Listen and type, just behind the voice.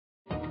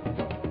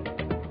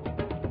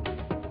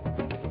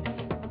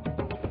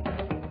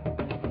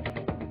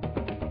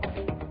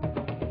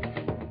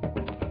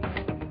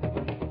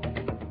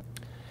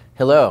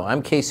Hello,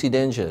 I'm Casey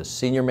Dinges,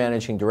 Senior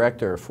Managing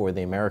Director for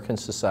the American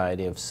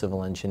Society of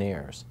Civil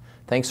Engineers.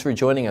 Thanks for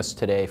joining us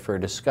today for a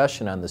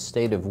discussion on the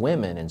state of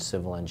women in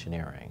civil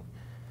engineering.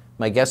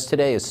 My guest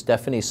today is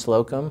Stephanie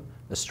Slocum,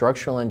 a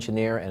structural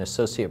engineer and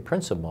associate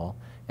principal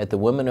at the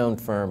women-owned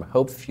firm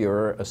Hope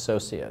Fuhrer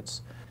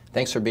Associates.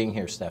 Thanks for being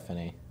here,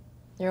 Stephanie.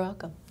 You're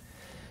welcome.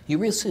 You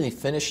recently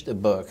finished a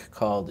book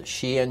called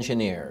She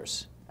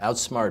Engineers,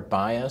 Outsmart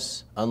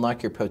Bias,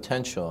 Unlock Your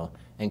Potential,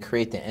 and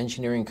Create the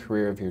Engineering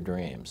Career of Your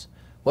Dreams.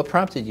 What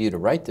prompted you to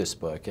write this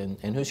book, and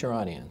who's your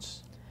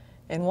audience?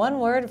 In one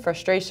word,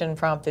 frustration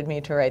prompted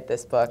me to write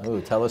this book.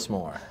 Ooh, tell us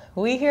more.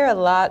 We hear a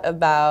lot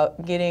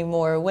about getting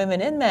more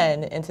women and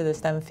men into the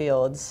STEM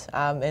fields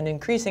and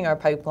increasing our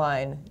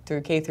pipeline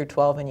through K through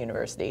 12 and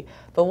university.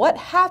 But what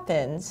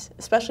happens,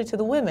 especially to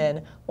the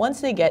women,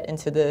 once they get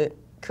into the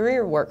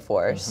career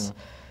workforce?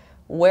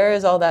 Where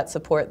is all that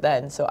support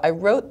then? So I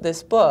wrote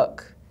this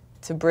book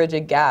to bridge a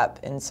gap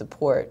in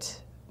support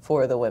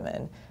for the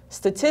women.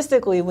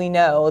 Statistically, we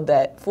know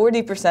that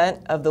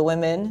 40% of the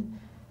women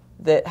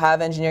that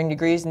have engineering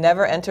degrees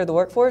never enter the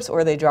workforce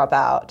or they drop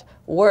out.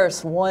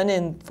 Worse, 1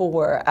 in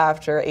 4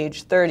 after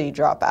age 30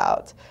 drop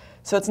out.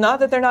 So it's not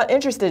that they're not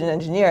interested in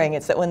engineering,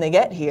 it's that when they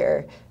get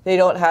here, they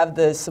don't have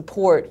the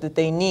support that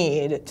they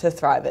need to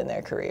thrive in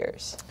their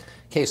careers.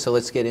 Okay, so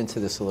let's get into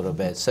this a little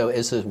bit. So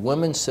as a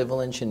woman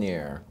civil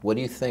engineer, what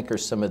do you think are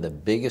some of the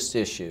biggest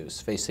issues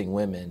facing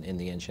women in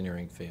the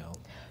engineering field?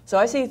 So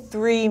I see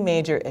 3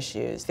 major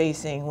issues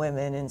facing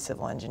women in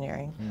civil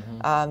engineering.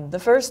 The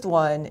first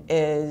one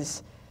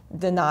is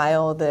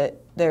denial that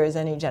there is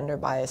any gender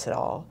bias at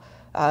all.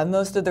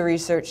 Most of the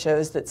research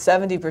shows that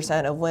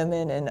 70% of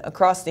women and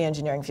across the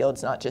engineering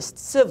fields, not just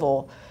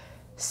civil,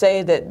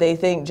 say that they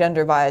think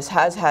gender bias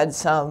has had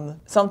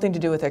something to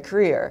do with their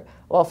career,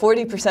 while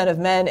 40% of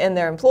men and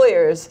their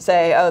employers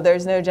say, oh,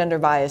 there's no gender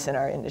bias in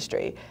our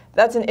industry.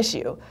 That's an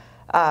issue.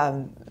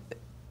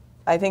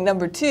 I think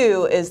number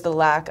 2 is the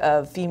lack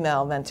of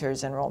female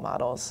mentors and role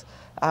models.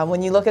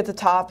 When you look at the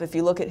top, if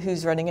you look at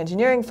who's running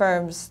engineering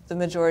firms, the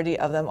majority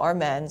of them are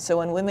men. So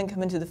when women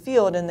come into the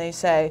field and they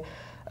say,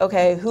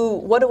 okay,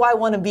 what do I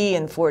want to be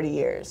in 40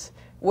 years?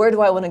 Where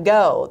do I want to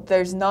go?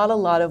 There's not a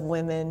lot of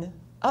women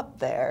up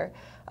there.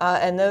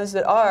 And those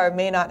that are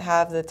may not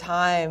have the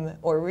time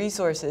or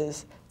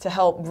resources to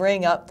help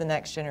bring up the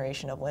next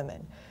generation of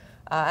women.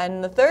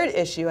 And the third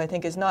issue, I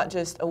think, is not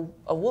just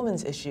a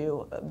woman's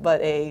issue,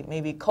 but a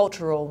maybe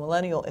cultural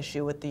millennial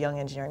issue with the young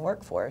engineering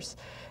workforce,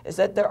 is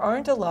that there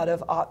aren't a lot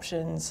of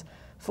options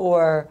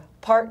for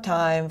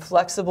part-time,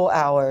 flexible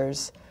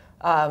hours,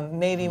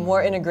 maybe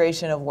more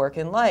integration of work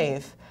and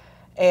life.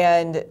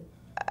 And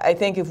I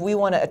think if we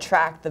want to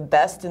attract the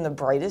best and the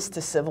brightest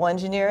to civil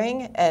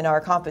engineering, and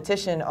our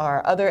competition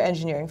are other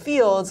engineering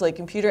fields like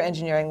computer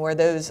engineering where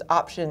those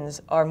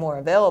options are more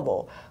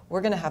available,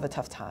 we're going to have a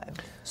tough time.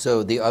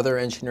 So the other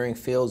engineering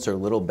fields are a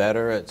little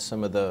better at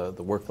some of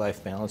the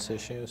work-life balance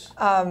issues?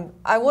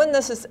 I wouldn't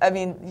necessarily, I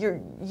mean,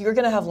 you're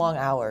going to have long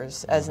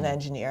hours as an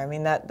engineer. I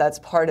mean, that's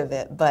part of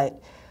it.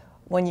 But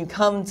when you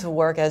come to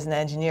work as an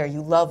engineer,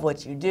 you love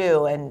what you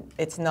do, and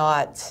it's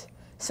not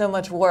so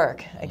much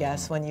work, I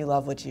guess, when you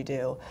love what you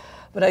do.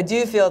 But I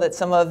do feel that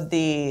some of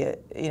the,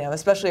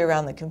 especially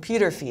around the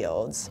computer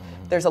fields,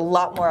 there's a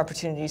lot more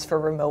opportunities for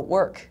remote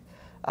work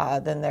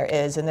than there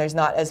is, and there's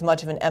not as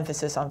much of an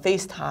emphasis on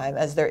face time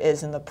as there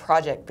is in the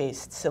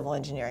project-based civil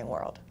engineering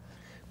world.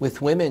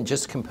 With women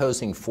just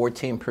composing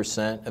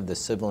 14% of the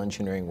civil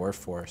engineering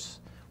workforce,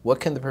 what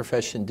can the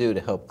profession do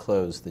to help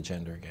close the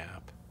gender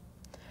gap?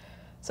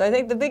 So I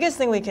think the biggest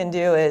thing we can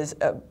do is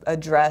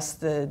address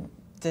the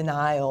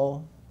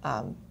denial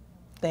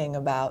thing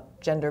about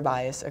gender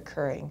bias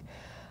occurring.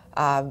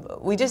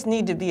 We just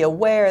need to be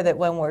aware that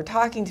when we're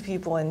talking to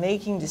people and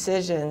making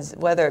decisions,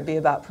 whether it be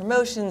about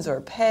promotions or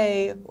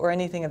pay or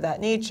anything of that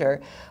nature,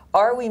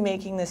 are we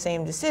making the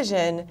same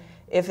decision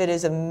if it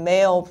is a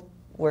male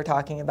we're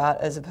talking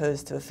about as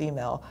opposed to a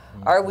female?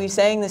 Are we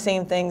saying the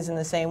same things in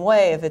the same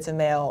way if it's a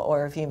male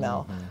or a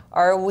female?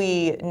 Are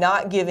we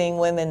not giving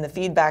women the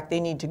feedback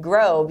they need to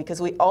grow, because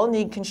we all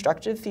need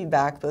constructive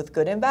feedback, both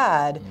good and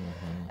bad,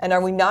 and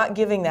are we not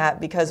giving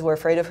that because we're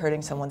afraid of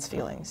hurting someone's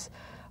feelings?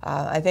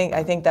 I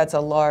think that's a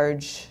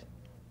large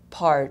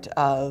part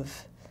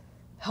of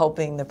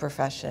helping the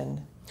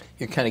profession.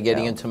 You're kind of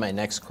getting into my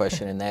next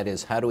question, and that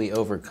is, how do we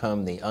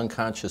overcome the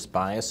unconscious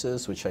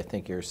biases, which I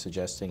think you're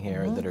suggesting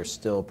here, that are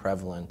still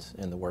prevalent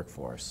in the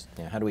workforce?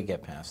 How do we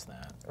get past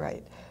that?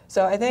 Right.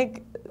 So I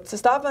think to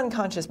stop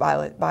unconscious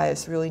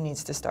bias really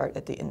needs to start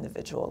at the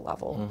individual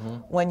level.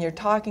 When you're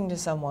talking to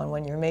someone,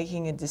 when you're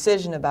making a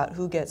decision about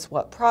who gets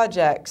what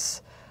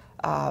projects,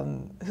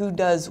 who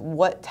does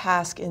what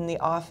task in the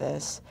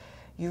office,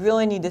 you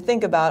really need to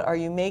think about, are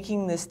you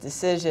making this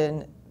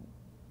decision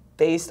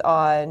based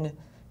on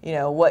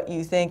what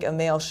you think a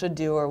male should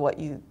do or what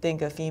you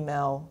think a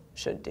female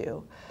should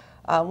do?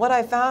 What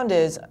I found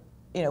is,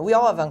 we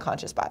all have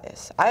unconscious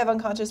bias. I have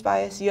unconscious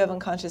bias, you have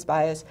unconscious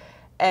bias,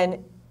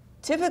 and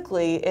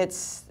typically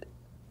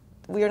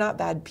we are not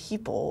bad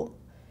people,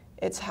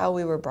 it's how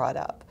we were brought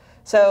up.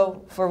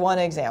 So for one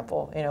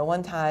example,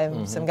 one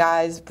time some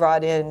guys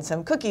brought in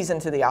some cookies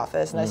into the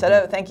office, and I said,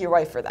 "Oh, thank your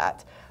wife for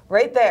that."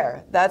 Right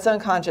there, that's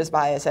unconscious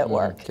bias at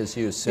work. Because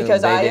you assumed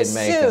because they I didn't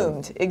make them.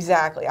 assumed,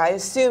 exactly, I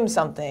assumed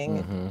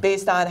something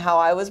based on how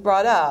I was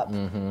brought up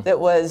that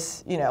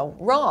was,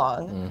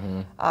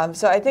 wrong.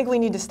 So I think we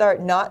need to start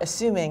not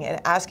assuming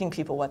and asking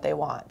people what they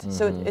want.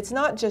 So it's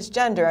not just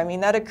gender. I mean,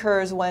 that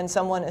occurs when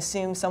someone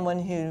assumes someone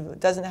who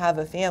doesn't have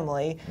a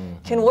family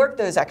can work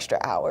those extra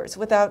hours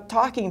without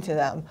talking to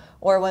them,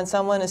 or when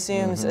someone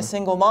assumes a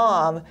single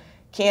mom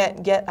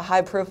can't get a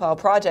high-profile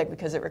project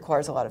because it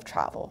requires a lot of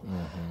travel.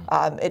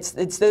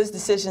 It's those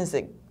decisions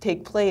that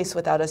take place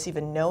without us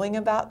even knowing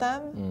about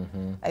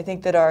them, I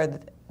think, that are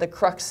the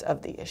crux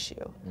of the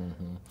issue.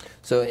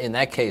 So in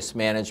that case,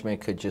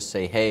 management could just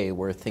say, hey,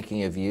 we're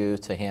thinking of you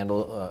to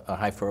handle a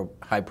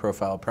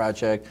high-profile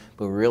project,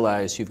 but we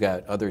realize you've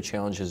got other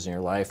challenges in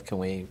your life. Can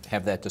we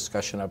have that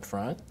discussion up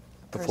front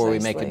before we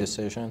make a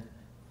decision?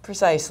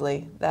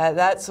 Precisely.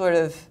 That sort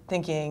of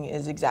thinking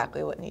is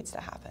exactly what needs to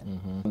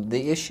happen.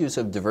 The issues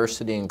of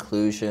diversity and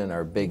inclusion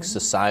are big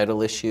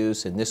societal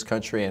issues in this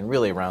country and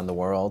really around the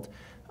world,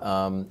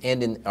 and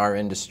in our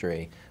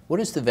industry.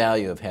 What is the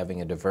value of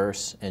having a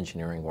diverse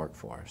engineering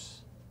workforce?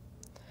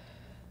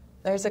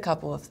 There's a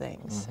couple of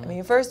things. I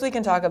mean, first we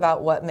can talk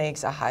about what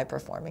makes a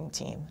high-performing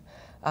team.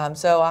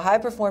 So a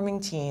high-performing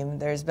team,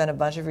 there's been a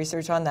bunch of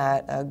research on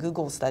that.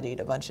 Google studied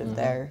a bunch of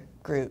their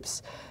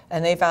groups,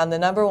 and they found the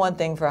 #1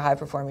 thing for a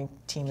high-performing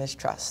team is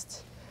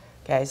trust.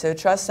 Okay, so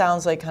trust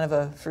sounds like kind of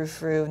a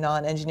frou-frou,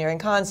 non-engineering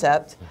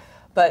concept,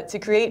 but to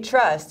create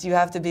trust, you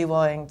have to be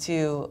willing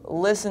to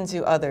listen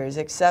to others,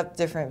 accept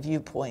different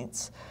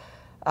viewpoints,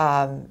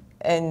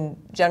 and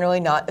generally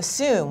not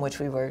assume, which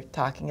we were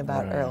talking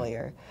about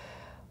earlier.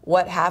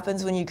 What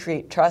happens when you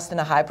create trust in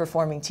a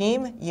high-performing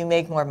team? You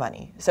make more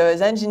money. So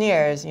as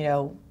engineers,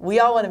 we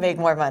all want to make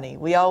more money.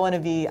 We all want to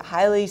be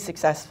highly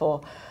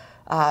successful,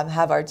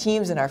 have our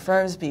teams and our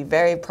firms be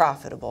very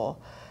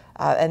profitable,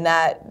 and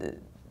that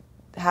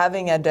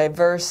having a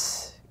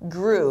diverse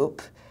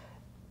group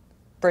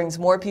brings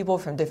more people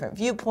from different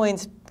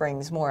viewpoints,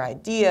 brings more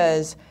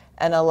ideas,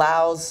 and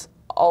allows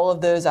all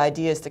of those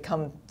ideas to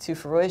come to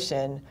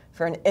fruition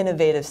for an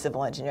innovative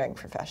civil engineering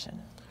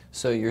profession.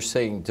 So you're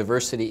saying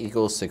diversity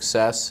equals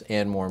success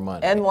and more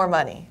money. And more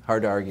money.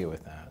 Hard to argue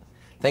with that.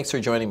 Thanks for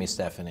joining me,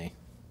 Stephanie.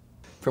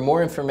 For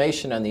more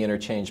information on the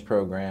Interchange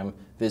program,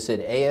 visit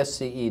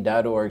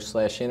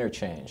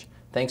asce.org/interchange.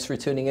 Thanks for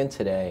tuning in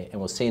today, and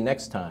we'll see you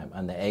next time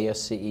on the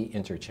ASCE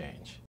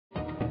Interchange.